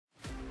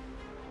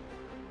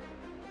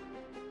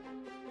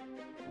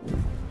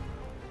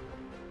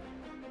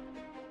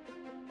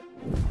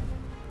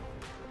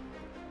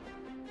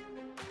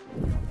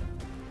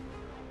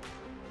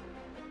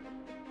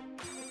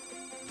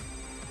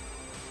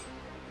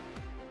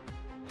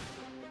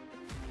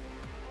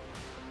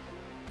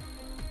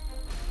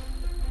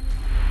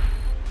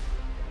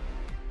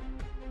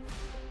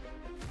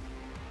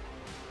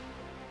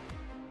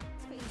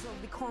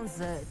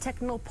Konza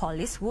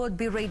Technopolis would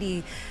be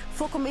ready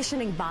for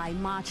commissioning by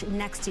March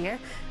next year.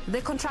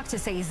 The contractor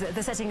says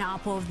the setting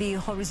up of the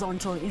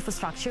horizontal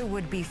infrastructure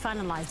would be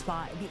finalized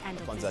by the end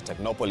of the year. Konza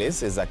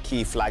Technopolis is a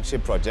key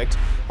flagship project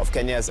of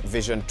Kenya's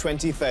Vision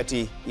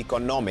 2030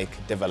 economic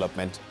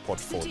development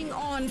portfolio. Sitting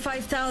on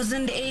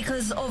 5,000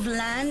 acres of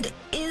land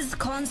is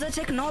Konza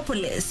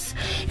Technopolis,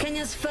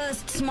 Kenya's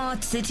first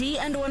smart city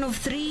and one of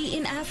 3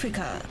 in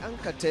Africa.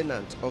 Anchor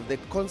tenant of the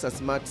Konza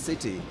Smart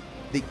City,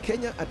 the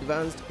Kenya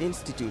Advanced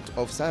Institute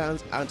of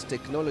Science and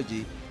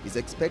Technology is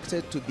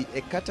expected to be a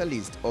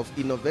catalyst of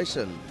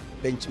innovation,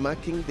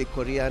 benchmarking the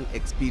Korean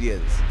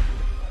experience.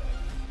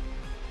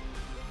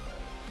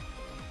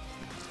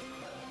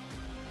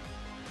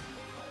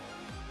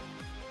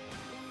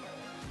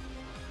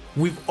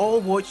 We've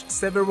all watched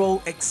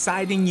several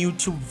exciting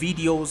YouTube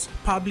videos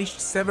published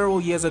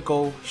several years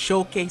ago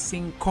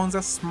showcasing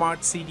Konza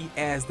Smart City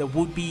as the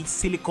would-be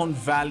Silicon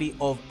Valley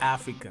of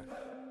Africa.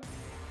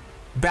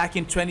 Back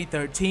in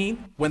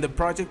 2013, when the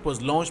project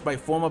was launched by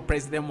former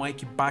President Mwai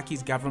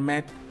Kibaki's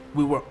government,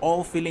 we were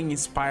all feeling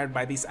inspired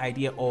by this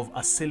idea of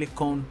a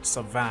Silicon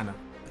Savannah.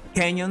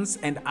 Kenyans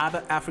and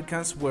other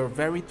Africans were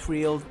very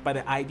thrilled by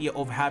the idea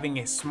of having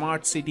a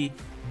smart city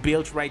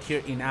built right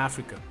here in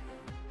Africa.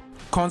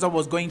 Konza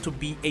was going to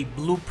be a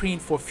blueprint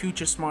for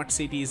future smart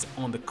cities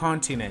on the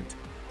continent.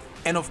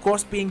 And of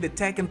course, being the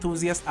tech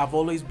enthusiast I've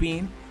always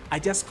been, I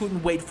just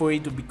couldn't wait for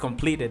it to be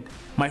completed.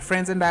 My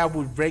friends and I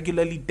would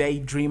regularly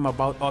daydream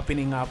about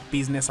opening up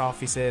business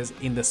offices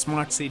in the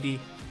smart city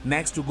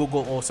next to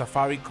Google or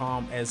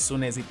Safaricom as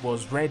soon as it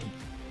was ready.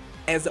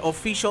 As the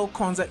official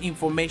Konza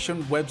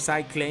information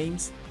website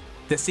claims,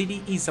 the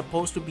city is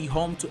supposed to be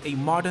home to a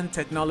modern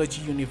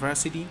technology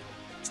university,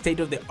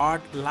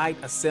 state-of-the-art light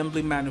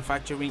assembly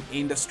manufacturing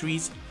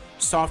industries,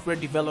 software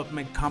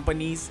development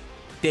companies,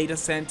 data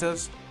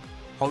centers,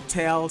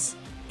 hotels,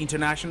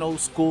 international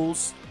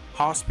schools,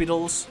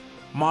 hospitals,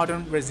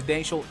 modern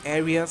residential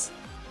areas,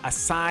 a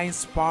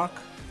science park,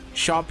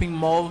 shopping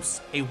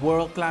malls, a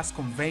world-class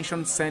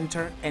convention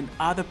center, and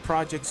other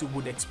projects you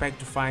would expect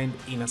to find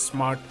in a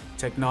smart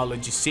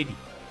technology city.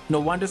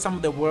 No wonder some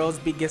of the world's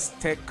biggest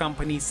tech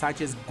companies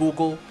such as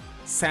Google,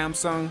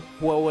 Samsung,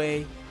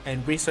 Huawei,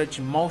 and Research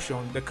in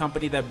Motion, the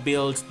company that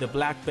builds the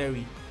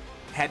BlackBerry,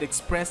 had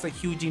expressed a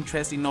huge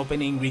interest in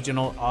opening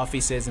regional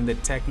offices in the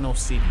Techno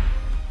City.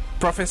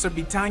 Professor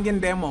Bitangen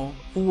Demo,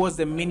 who was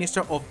the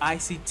Minister of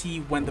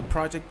ICT when the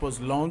project was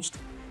launched,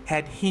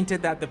 had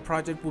hinted that the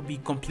project would be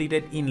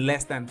completed in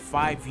less than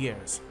 5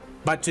 years.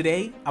 But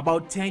today,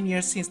 about 10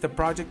 years since the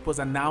project was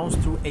announced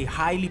through a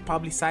highly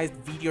publicized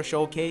video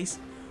showcase,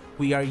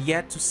 we are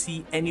yet to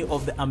see any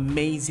of the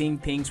amazing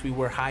things we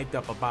were hyped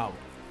up about.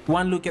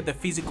 One look at the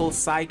physical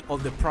site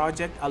of the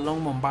project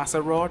along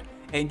Mombasa Road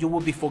and you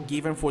will be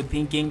forgiven for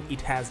thinking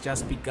it has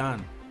just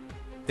begun.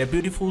 The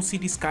beautiful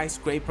city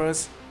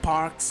skyscrapers,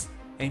 parks,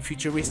 and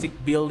futuristic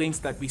buildings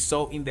that we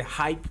saw in the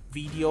hype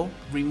video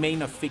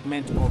remain a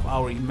figment of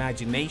our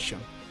imagination.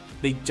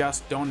 They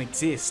just don't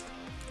exist.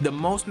 The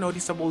most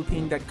noticeable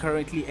thing that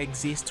currently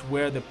exists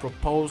where the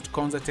proposed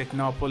Konza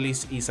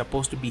Technopolis is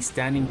supposed to be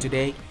standing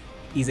today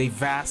is a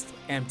vast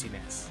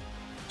emptiness.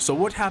 So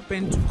what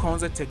happened to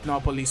Konza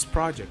Technopolis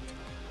project?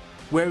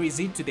 Where is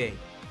it today?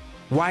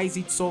 Why is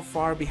it so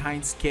far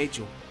behind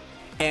schedule?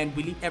 And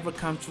will it ever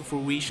come to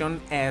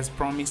fruition as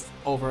promised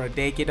over a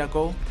decade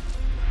ago?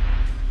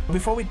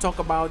 Before we talk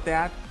about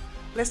that,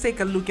 let's take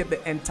a look at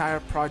the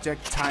entire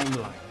project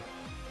timeline.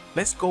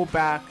 Let's go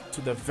back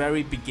to the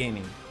very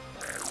beginning.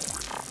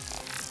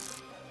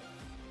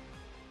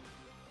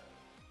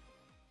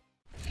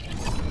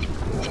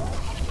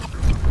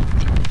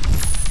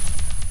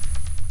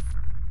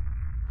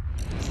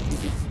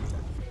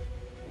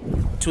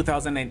 In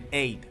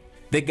 2008,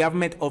 the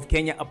government of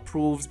Kenya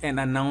approves and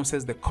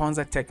announces the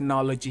Konza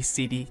Technology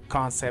City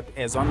concept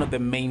as one of the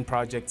main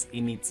projects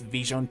in its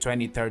Vision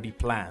 2030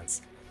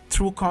 plans.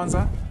 Through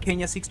Konza,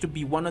 Kenya seeks to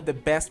be one of the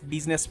best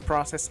business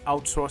process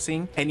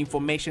outsourcing and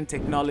information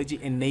technology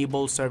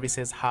enabled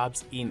services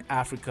hubs in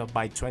Africa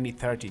by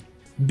 2030.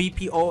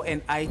 BPO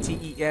and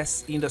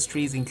ITES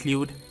industries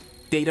include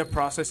data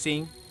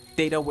processing,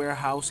 data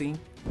warehousing,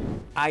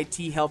 IT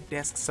help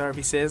desk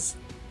services,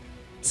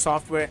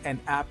 software and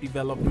app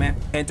development,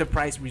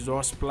 enterprise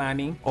resource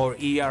planning or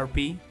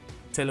ERP,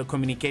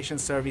 telecommunication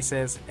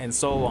services, and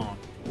so on.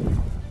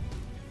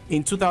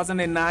 In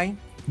 2009,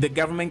 the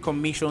government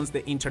commissions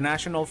the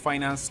International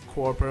Finance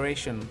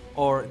Corporation,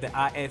 or the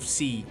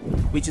IFC,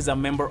 which is a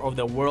member of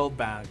the World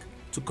Bank,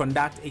 to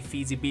conduct a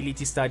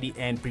feasibility study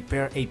and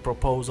prepare a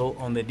proposal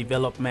on the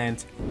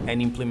development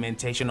and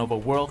implementation of a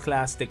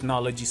world-class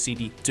technology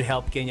city to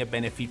help Kenya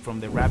benefit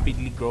from the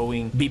rapidly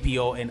growing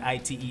BPO and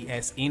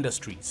ITES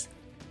industries.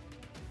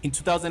 In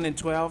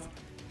 2012,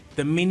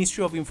 the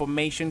Ministry of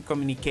Information,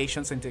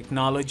 Communications and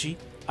Technology,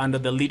 under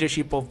the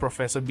leadership of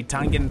Professor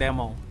Bitangen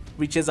Demo,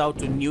 reaches out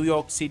to New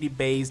York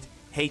City-based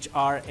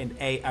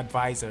HR&A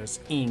Advisors,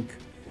 Inc.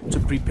 to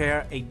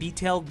prepare a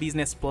detailed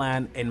business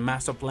plan and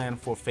master plan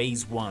for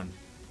Phase 1.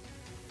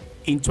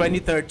 In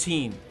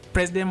 2013,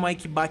 President Mwai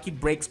Kibaki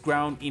breaks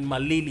ground in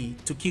Malili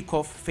to kick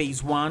off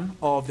phase 1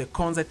 of the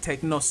Konza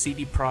Techno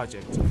City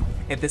project.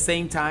 At the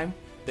same time,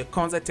 the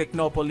Konza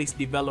Technopolis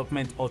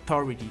Development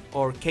Authority,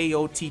 or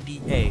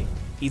KOTDA,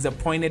 is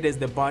appointed as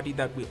the body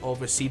that will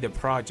oversee the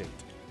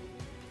project.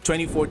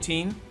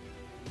 2014,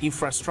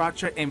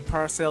 infrastructure and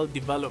parcel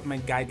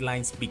development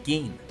guidelines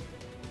begin.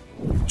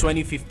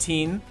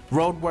 2015,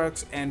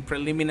 roadworks and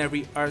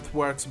preliminary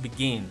earthworks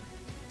begin.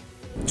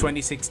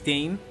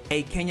 2016,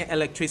 a Kenya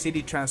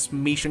Electricity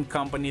Transmission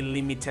Company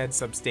Limited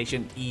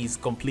substation is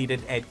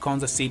completed at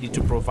Konza City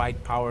to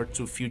provide power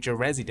to future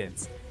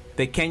residents.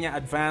 The Kenya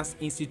Advanced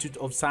Institute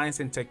of Science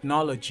and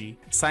Technology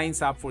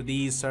signs up for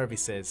these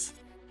services.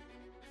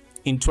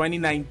 In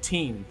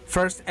 2019,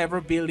 first ever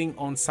building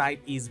on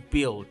site is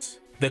built,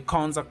 the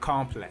Konza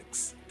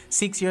Complex.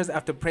 6 years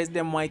after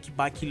President Mwai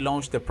Kibaki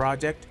launched the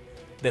project,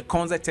 the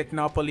Konza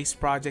Technopolis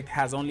project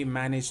has only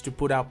managed to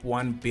put up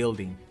one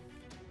building.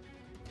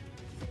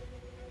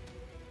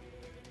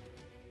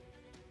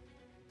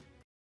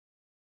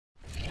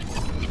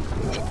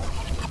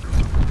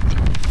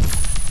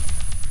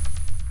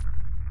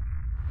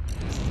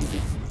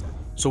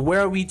 So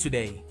where are we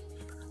today?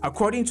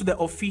 According to the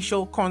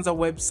official Konza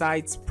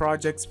website's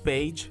projects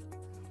page,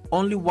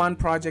 only one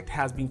project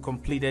has been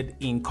completed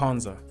in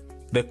Konza,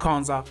 the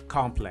Konza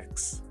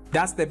Complex.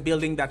 That's the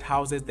building that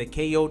houses the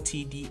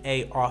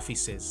KOTDA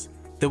offices.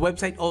 The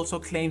website also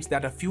claims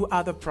that a few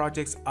other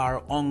projects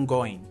are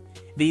ongoing.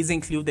 These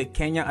include the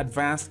Kenya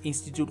Advanced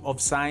Institute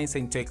of Science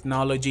and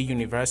Technology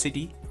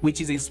University, which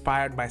is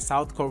inspired by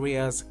South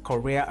Korea's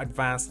Korea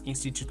Advanced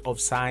Institute of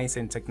Science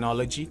and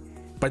Technology,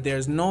 but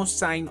there's no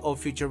sign of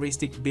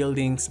futuristic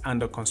buildings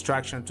under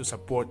construction to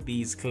support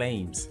these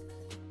claims.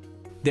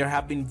 There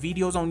have been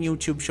videos on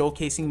YouTube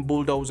showcasing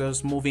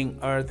bulldozers moving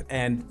earth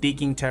and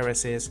digging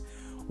terraces,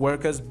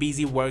 workers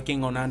busy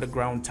working on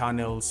underground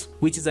tunnels,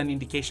 which is an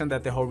indication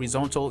that the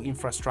horizontal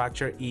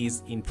infrastructure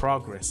is in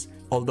progress,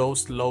 although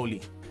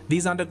slowly.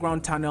 These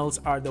underground tunnels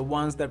are the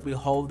ones that will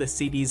hold the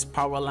city's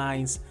power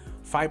lines,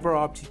 fiber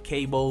optic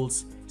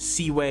cables,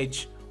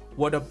 sewage,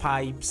 water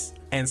pipes,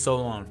 and so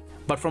on.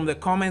 But from the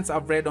comments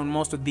I've read on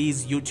most of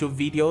these YouTube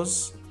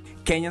videos,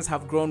 Kenyans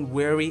have grown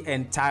weary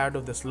and tired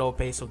of the slow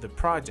pace of the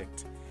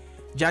project.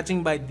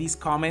 Judging by these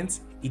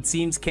comments, it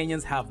seems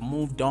Kenyans have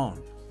moved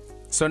on.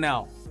 So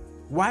now,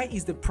 why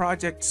is the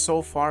project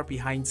so far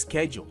behind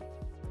schedule?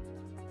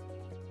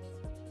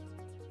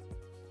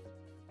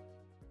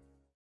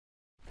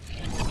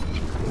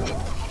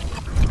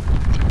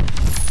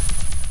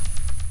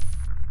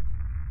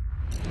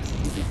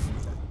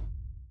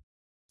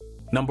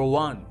 Number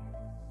 1.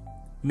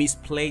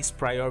 Misplaced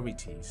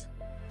priorities.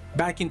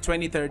 Back in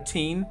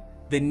 2013,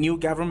 the new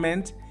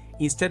government,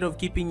 instead of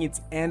keeping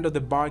its end of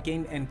the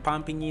bargain and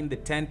pumping in the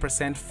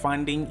 10%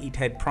 funding it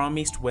had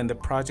promised when the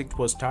project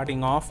was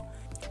starting off,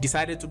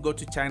 decided to go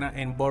to China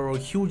and borrow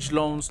huge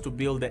loans to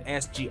build the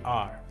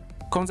SGR.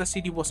 Konza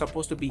City was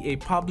supposed to be a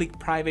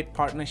public-private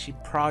partnership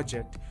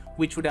project,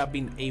 which would have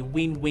been a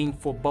win-win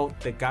for both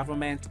the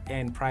government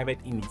and private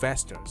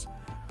investors.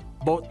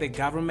 Both the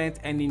government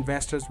and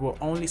investors were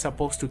only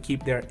supposed to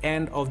keep their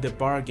end of the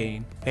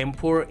bargain and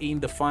pour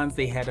in the funds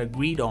they had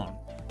agreed on.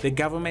 The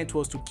government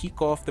was to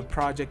kick off the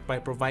project by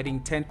providing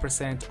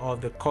 10%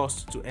 of the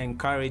cost to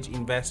encourage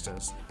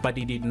investors, but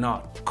it did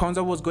not.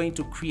 Konza was going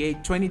to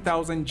create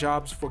 20,000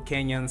 jobs for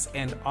Kenyans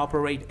and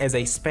operate as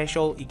a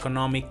special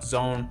economic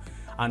zone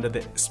under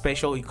the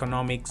Special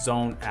Economic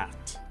Zone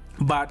Act.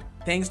 But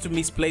thanks to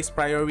misplaced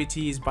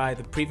priorities by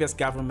the previous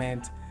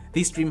government,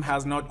 this dream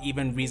has not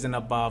even risen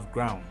above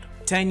ground.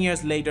 10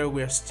 years later,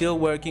 we're still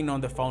working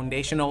on the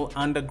foundational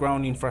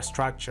underground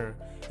infrastructure,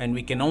 and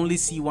we can only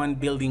see one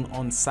building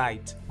on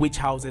site, which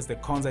houses the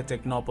Konza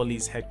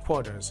Technopolis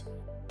headquarters.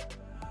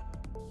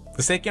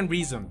 The second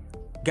reason,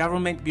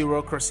 government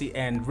bureaucracy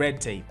and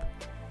red tape.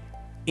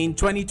 In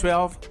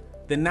 2012,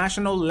 the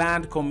National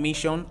Land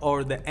Commission,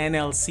 or the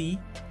NLC,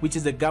 which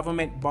is a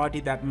government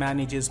body that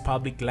manages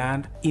public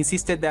land,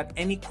 insisted that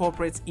any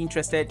corporates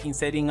interested in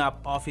setting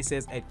up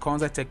offices at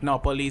Konza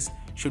Technopolis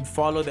should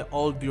follow the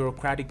old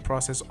bureaucratic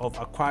process of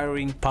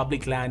acquiring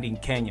public land in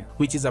Kenya,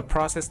 which is a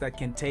process that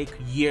can take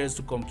years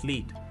to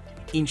complete.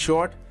 In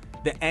short,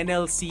 the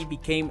NLC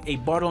became a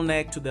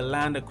bottleneck to the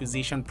land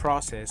acquisition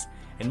process,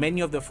 and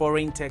many of the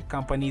foreign tech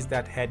companies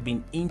that had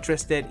been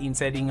interested in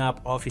setting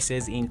up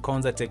offices in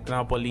Konza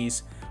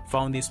Technopolis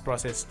found this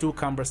process too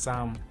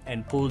cumbersome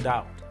and pulled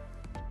out.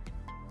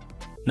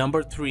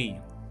 Number 3.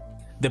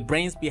 The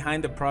brains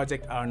behind the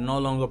project are no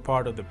longer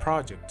part of the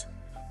project.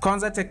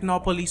 Konza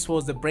Technopolis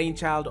was the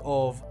brainchild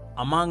of,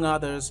 among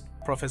others,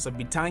 Professor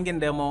Bitange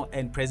Ndemo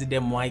and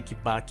President Mwai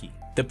Kibaki.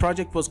 The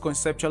project was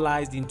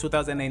conceptualized in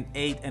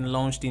 2008 and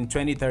launched in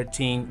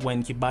 2013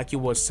 when Kibaki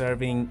was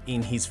serving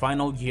in his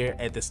final year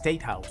at the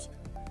State House.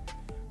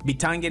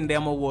 Bitange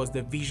Ndemo was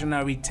the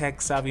visionary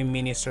tech-savvy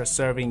minister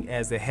serving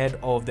as the head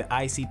of the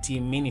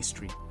ICT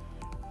ministry.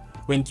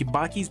 When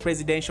Kibaki's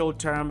presidential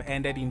term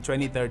ended in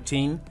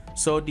 2013,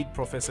 so did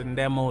Professor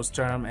Ndemo's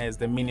term as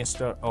the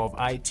Minister of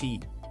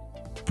IT.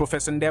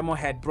 Professor Ndemo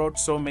had brought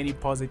so many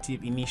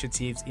positive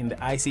initiatives in the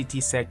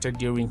ICT sector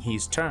during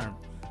his term.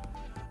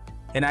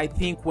 And I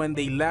think when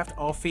they left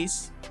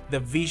office,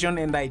 the vision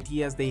and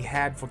ideas they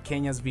had for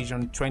Kenya's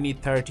Vision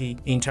 2030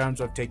 in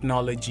terms of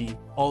technology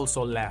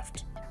also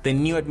left. The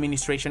new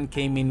administration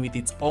came in with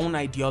its own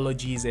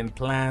ideologies and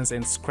plans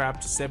and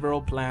scrapped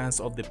several plans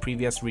of the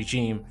previous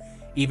regime,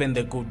 even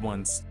the good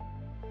ones.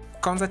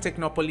 Konza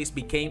Technopolis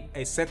became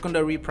a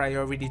secondary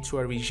priority to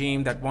a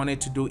regime that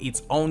wanted to do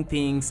its own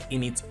things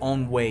in its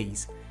own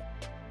ways.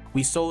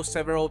 We saw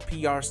several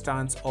PR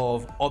stunts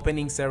of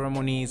opening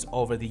ceremonies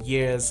over the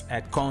years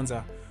at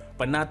Konza,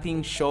 but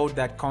nothing showed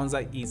that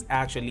Konza is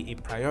actually a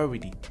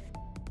priority.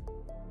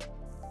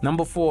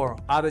 Number 4,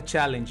 other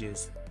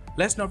challenges.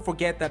 Let's not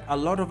forget that a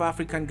lot of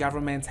African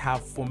governments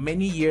have for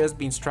many years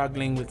been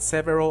struggling with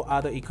several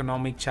other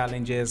economic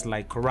challenges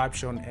like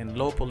corruption and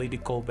low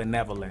political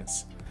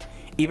benevolence.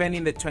 Even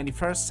in the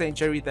 21st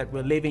century that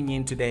we're living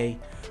in today,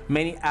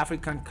 many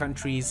African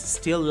countries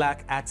still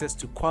lack access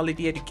to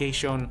quality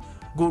education,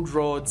 good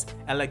roads,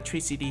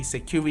 electricity,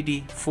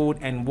 security, food,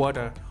 and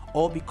water,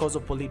 all because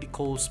of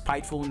political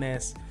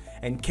spitefulness,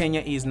 and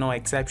Kenya is no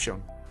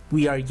exception.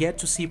 We are yet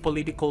to see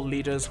political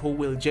leaders who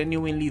will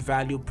genuinely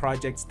value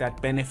projects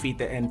that benefit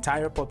the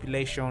entire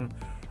population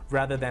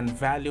rather than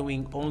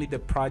valuing only the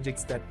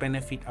projects that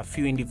benefit a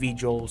few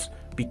individuals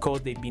because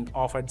they've been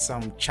offered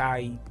some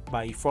chai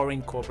by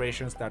foreign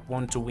corporations that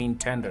want to win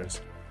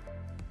tenders.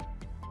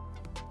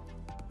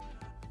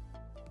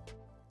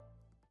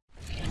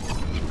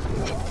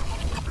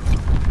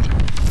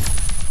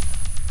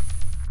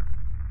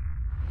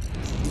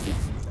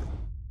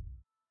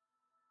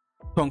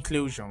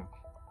 Conclusion.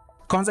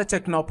 Konza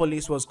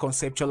Technopolis was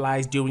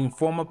conceptualized during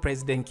former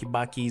President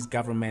Kibaki's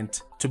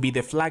government to be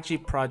the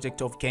flagship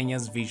project of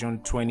Kenya's Vision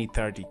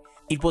 2030.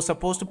 It was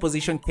supposed to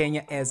position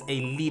Kenya as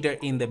a leader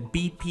in the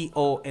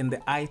BPO and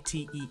the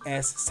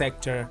ITES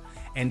sector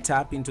and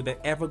tap into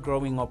the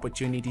ever-growing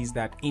opportunities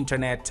that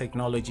internet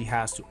technology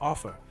has to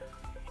offer.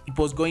 It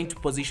was going to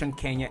position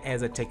Kenya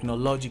as a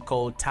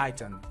technological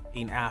titan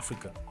in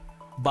Africa.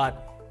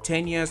 But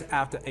 10 years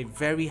after a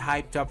very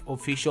hyped up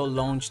official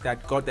launch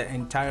that got the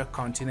entire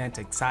continent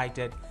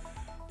excited,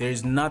 there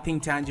is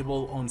nothing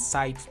tangible on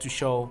site to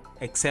show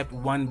except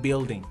one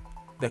building,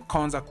 the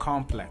Konza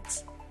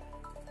complex.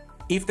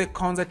 If the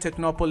Konza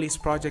Technopolis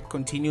project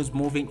continues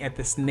moving at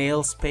the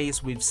snail's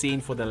pace we've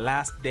seen for the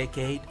last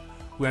decade,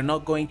 we are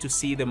not going to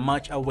see the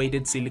much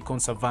awaited Silicon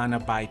Savannah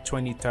by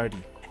 2030.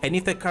 And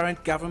if the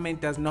current government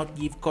does not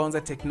give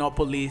Konza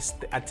Technopolis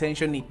the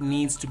attention it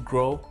needs to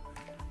grow,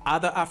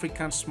 other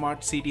African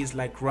smart cities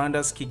like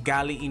Rwanda's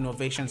Kigali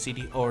Innovation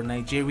City or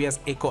Nigeria's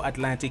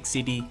Eco-Atlantic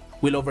City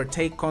will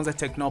overtake Konza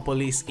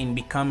Technopolis in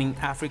becoming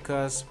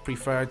Africa's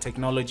preferred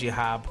technology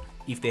hub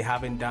if they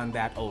haven't done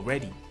that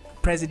already.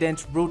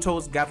 President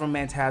Ruto's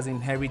government has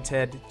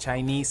inherited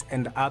Chinese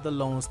and other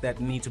loans that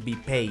need to be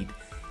paid.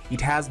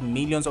 It has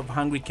millions of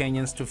hungry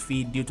Kenyans to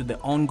feed due to the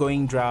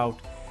ongoing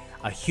drought,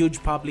 a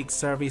huge public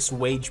service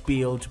wage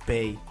bill to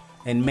pay,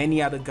 and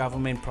many other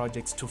government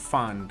projects to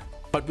fund.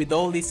 But with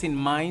all this in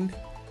mind,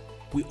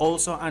 we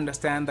also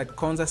understand that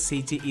Konza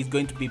City is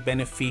going to be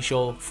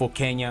beneficial for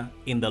Kenya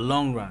in the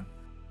long run.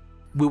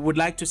 We would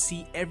like to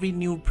see every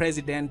new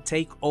president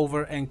take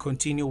over and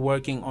continue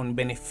working on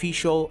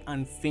beneficial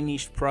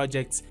unfinished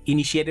projects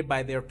initiated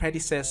by their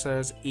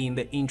predecessors in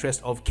the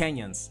interest of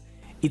Kenyans.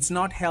 It's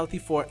not healthy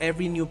for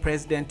every new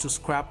president to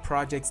scrap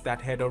projects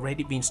that had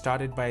already been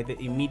started by the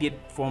immediate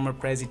former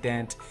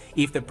president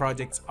if the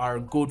projects are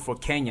good for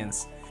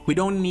Kenyans. We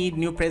don't need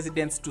new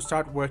presidents to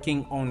start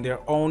working on their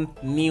own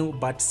new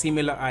but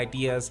similar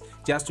ideas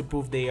just to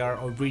prove they are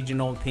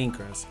original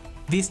thinkers.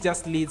 This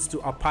just leads to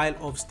a pile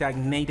of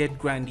stagnated,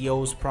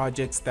 grandiose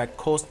projects that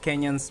cost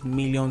Kenyans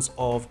millions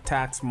of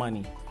tax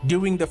money.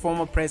 During the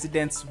former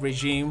president's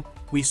regime,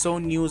 we saw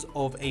news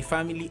of a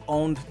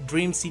family-owned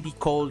dream city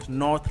called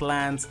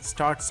Northlands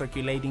start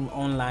circulating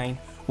online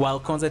while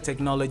Konza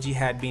technology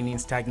had been in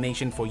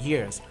stagnation for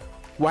years.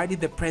 Why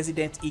did the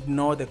president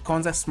ignore the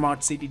Konza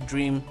smart city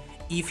dream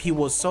if he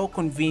was so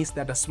convinced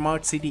that a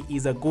smart city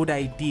is a good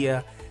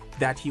idea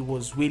that he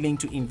was willing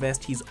to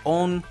invest his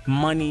own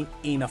money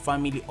in a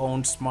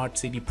family-owned smart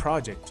city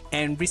project?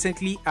 And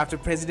recently, after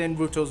President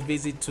Ruto's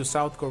visit to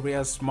South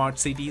Korea's smart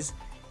cities,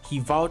 he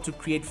vowed to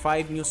create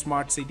 5 new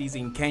smart cities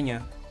in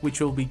Kenya, which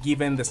will be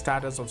given the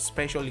status of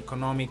special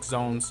economic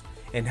zones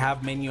and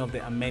have many of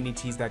the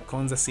amenities that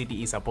Konza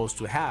City is supposed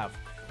to have.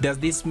 Does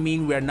this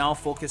mean we are now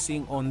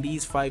focusing on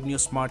these 5 new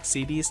smart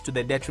cities to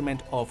the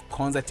detriment of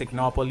Konza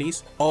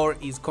Technopolis? Or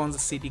is Konza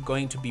City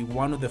going to be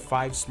one of the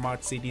 5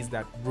 smart cities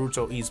that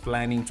Ruto is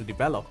planning to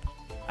develop?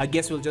 I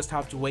guess we'll just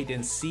have to wait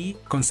and see,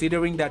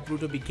 considering that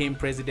Ruto became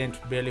president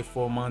barely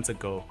 4 months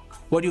ago.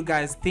 What do you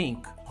guys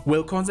think?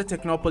 Will Konza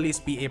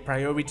Technopolis be a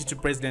priority to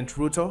President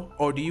Ruto,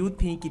 or do you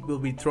think it will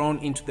be thrown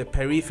into the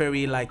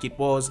periphery like it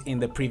was in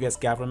the previous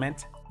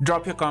government?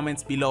 Drop your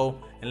comments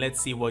below and let's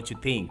see what you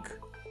think.